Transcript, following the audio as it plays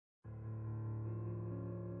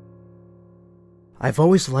I've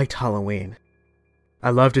always liked Halloween.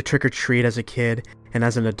 I loved to trick-or-treat as a kid, and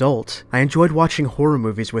as an adult, I enjoyed watching horror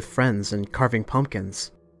movies with friends and carving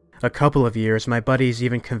pumpkins. A couple of years, my buddies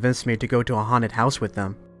even convinced me to go to a haunted house with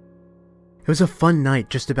them. It was a fun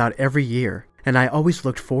night just about every year, and I always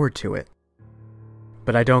looked forward to it.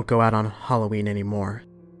 But I don't go out on Halloween anymore.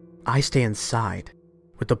 I stay inside,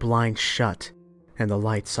 with the blinds shut and the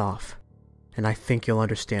lights off, and I think you'll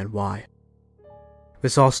understand why.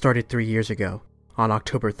 This all started 3 years ago, on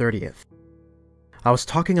October 30th. I was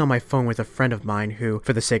talking on my phone with a friend of mine who,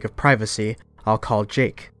 for the sake of privacy, I'll call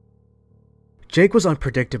Jake. Jake was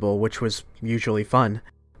unpredictable, which was usually fun,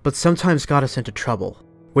 but sometimes got us into trouble,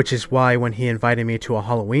 which is why when he invited me to a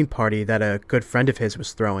Halloween party that a good friend of his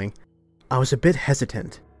was throwing, I was a bit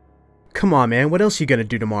hesitant. "Come on, man, what else you gonna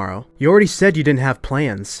do tomorrow? You already said you didn't have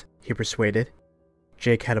plans," he persuaded.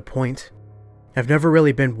 Jake had a point. I've never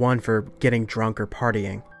really been one for getting drunk or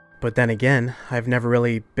partying. But then again, I've never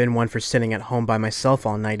really been one for sitting at home by myself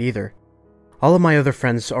all night either. All of my other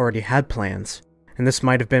friends already had plans, and this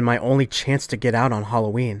might have been my only chance to get out on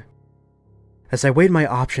Halloween. As I weighed my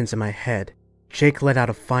options in my head, Jake let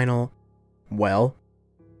out a final, "Well?"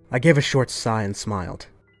 I gave a short sigh and smiled.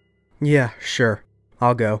 "Yeah, sure,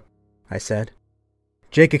 I'll go," I said.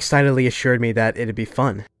 Jake excitedly assured me that it'd be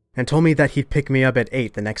fun, and told me that he'd pick me up at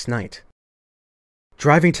 8 the next night.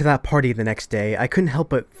 Driving to that party the next day, I couldn't help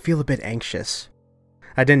but feel a bit anxious.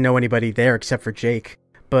 I didn't know anybody there except for Jake,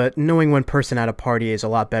 but knowing one person at a party is a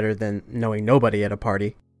lot better than knowing nobody at a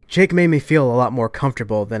party. Jake made me feel a lot more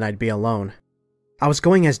comfortable than I'd be alone. I was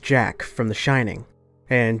going as Jack from The Shining,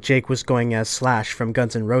 and Jake was going as Slash from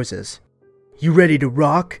Guns N' Roses. "You ready to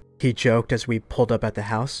rock?" he joked as we pulled up at the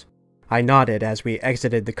house. I nodded as we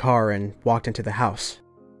exited the car and walked into the house.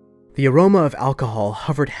 The aroma of alcohol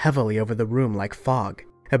hovered heavily over the room like fog,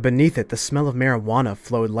 and beneath it the smell of marijuana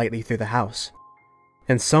flowed lightly through the house.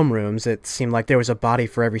 In some rooms, it seemed like there was a body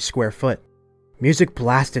for every square foot. Music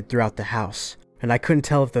blasted throughout the house, and I couldn't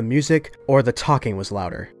tell if the music or the talking was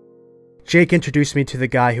louder. Jake introduced me to the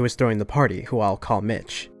guy who was throwing the party, who I'll call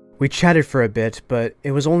Mitch. We chatted for a bit, but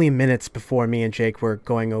it was only minutes before me and Jake were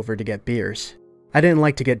going over to get beers. I didn't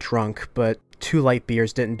like to get drunk, but 2 light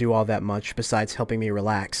beers didn't do all that much besides helping me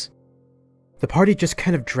relax. The party just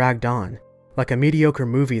kind of dragged on, like a mediocre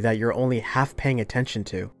movie that you're only half paying attention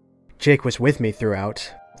to. Jake was with me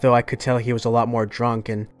throughout, though I could tell he was a lot more drunk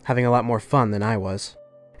and having a lot more fun than I was.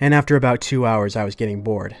 And after about 2 hours I was getting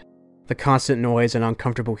bored. The constant noise and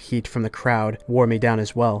uncomfortable heat from the crowd wore me down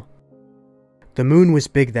as well. The moon was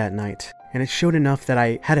big that night, and it showed enough that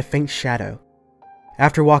I had a faint shadow.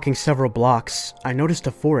 After walking several blocks, I noticed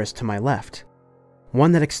a forest to my left,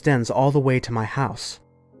 one that extends all the way to my house.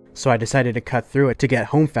 So I decided to cut through it to get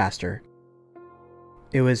home faster.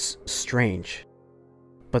 It was strange,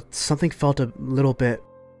 but something felt a little bit,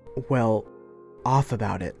 well, off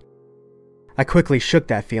about it. I quickly shook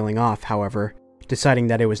that feeling off, however, deciding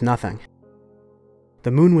that it was nothing.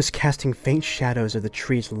 The moon was casting faint shadows of the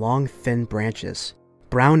tree's long, thin branches.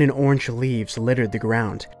 Brown and orange leaves littered the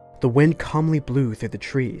ground. The wind calmly blew through the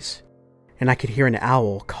trees, and I could hear an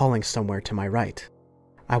owl calling somewhere to my right.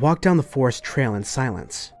 I walked down the forest trail in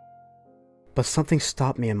silence. But something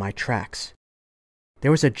stopped me in my tracks.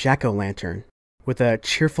 There was a jack-o'-lantern, with a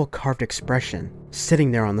cheerful carved expression,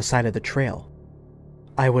 sitting there on the side of the trail.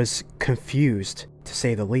 I was confused, to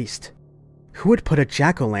say the least. Who would put a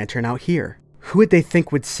jack-o'-lantern out here? Who would they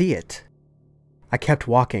think would see it? I kept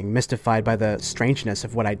walking, mystified by the strangeness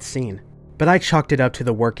of what I'd seen, but I chalked it up to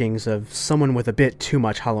the workings of someone with a bit too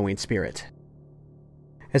much Halloween spirit.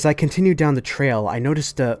 As I continued down the trail, I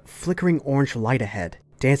noticed a flickering orange light ahead,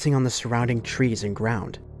 dancing on the surrounding trees and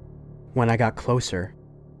ground. When I got closer,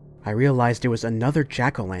 I realized it was another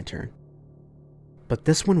jack-o'-lantern. But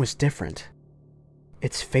this one was different.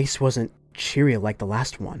 Its face wasn't cheery like the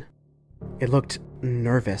last one. It looked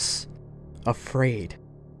nervous, afraid,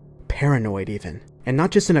 paranoid even, and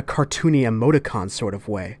not just in a cartoony emoticon sort of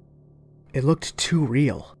way. It looked too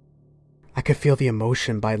real. I could feel the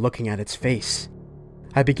emotion by looking at its face.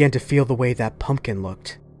 I began to feel the way that pumpkin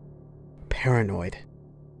looked. Paranoid.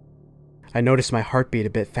 I noticed my heartbeat a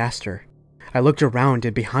bit faster. I looked around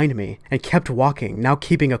and behind me, and kept walking, now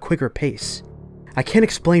keeping a quicker pace. I can't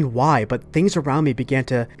explain why, but things around me began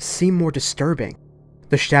to seem more disturbing.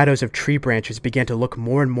 The shadows of tree branches began to look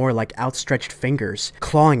more and more like outstretched fingers,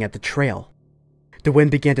 clawing at the trail. The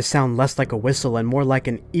wind began to sound less like a whistle and more like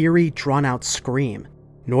an eerie, drawn-out scream.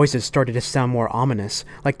 Noises started to sound more ominous,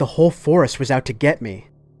 like the whole forest was out to get me.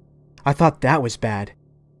 I thought that was bad.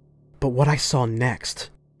 But what I saw next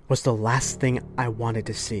was the last thing I wanted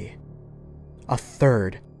to see. A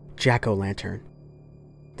third jack-o'-lantern.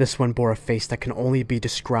 This one bore a face that can only be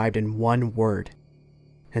described in one word,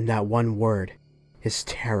 and that one word is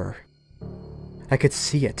terror. I could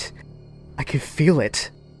see it. I could feel it.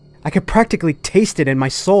 I could practically taste it in my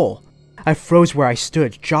soul. I froze where I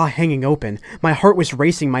stood, jaw hanging open. My heart was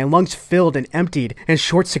racing, my lungs filled and emptied in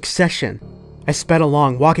short succession. I sped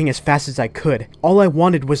along, walking as fast as I could. All I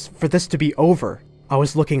wanted was for this to be over. I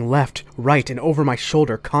was looking left, right, and over my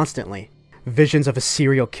shoulder constantly. Visions of a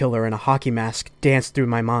serial killer in a hockey mask danced through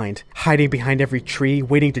my mind, hiding behind every tree,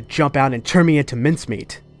 waiting to jump out and turn me into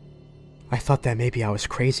mincemeat. I thought that maybe I was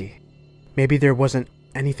crazy. Maybe there wasn't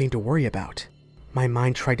anything to worry about. My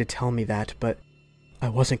mind tried to tell me that, but I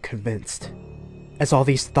wasn't convinced. As all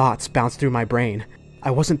these thoughts bounced through my brain, I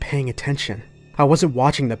wasn't paying attention. I wasn't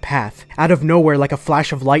watching the path. Out of nowhere, like a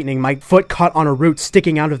flash of lightning, my foot caught on a root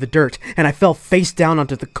sticking out of the dirt, and I fell face down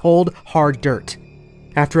onto the cold, hard dirt.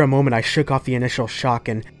 After a moment, I shook off the initial shock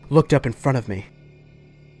and looked up in front of me.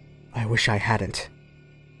 I wish I hadn't.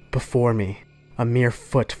 Before me, a mere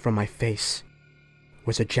foot from my face,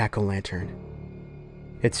 was a jack-o'-lantern.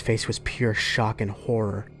 Its face was pure shock and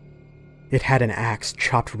horror. It had an axe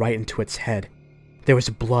chopped right into its head. There was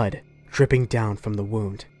blood dripping down from the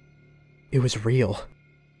wound. It was real.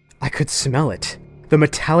 I could smell it, the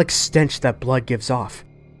metallic stench that blood gives off.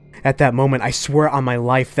 At that moment, I swear on my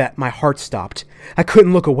life that my heart stopped. I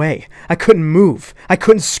couldn't look away. I couldn't move. I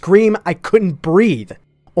couldn't scream. I couldn't breathe.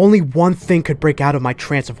 Only one thing could break out of my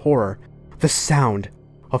trance of horror. The sound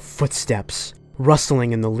of footsteps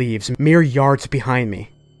rustling in the leaves mere yards behind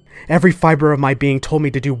me. Every fiber of my being told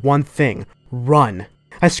me to do one thing: run.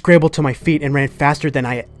 I scrambled to my feet and ran faster than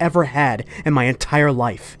I ever had in my entire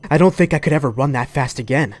life. I don't think I could ever run that fast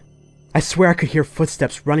again. I swear I could hear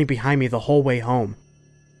footsteps running behind me the whole way home.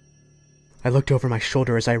 I looked over my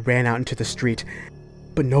shoulder as I ran out into the street,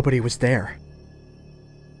 but nobody was there.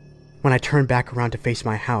 When I turned back around to face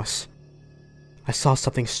my house, I saw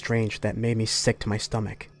something strange that made me sick to my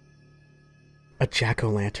stomach. A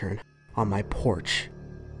jack-o'-lantern on my porch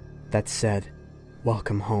that said,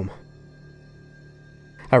 "Welcome home."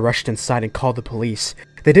 I rushed inside and called the police.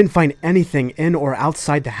 They didn't find anything in or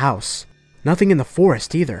outside the house. Nothing in the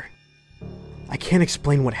forest either. I can't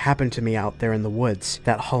explain what happened to me out there in the woods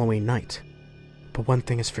that Halloween night. But one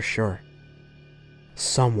thing is for sure.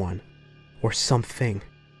 Someone, or something,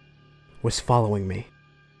 was following me.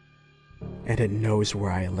 And it knows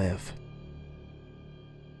where I live.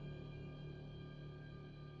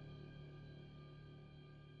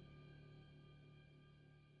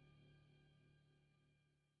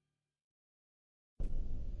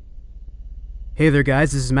 Hey there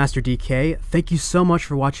guys, this is Master DK. Thank you so much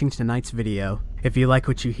for watching tonight's video. If you like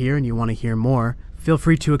what you hear and you want to hear more, feel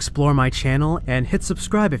free to explore my channel and hit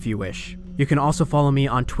subscribe if you wish. You can also follow me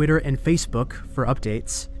on Twitter and Facebook for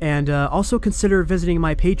updates, and also consider visiting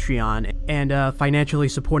my Patreon and financially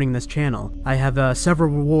supporting this channel. I have several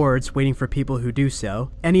rewards waiting for people who do so.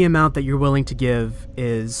 Any amount that you're willing to give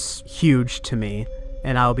is huge to me,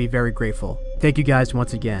 and I'll be very grateful. Thank you guys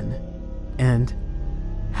once again, and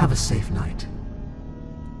have a safe night.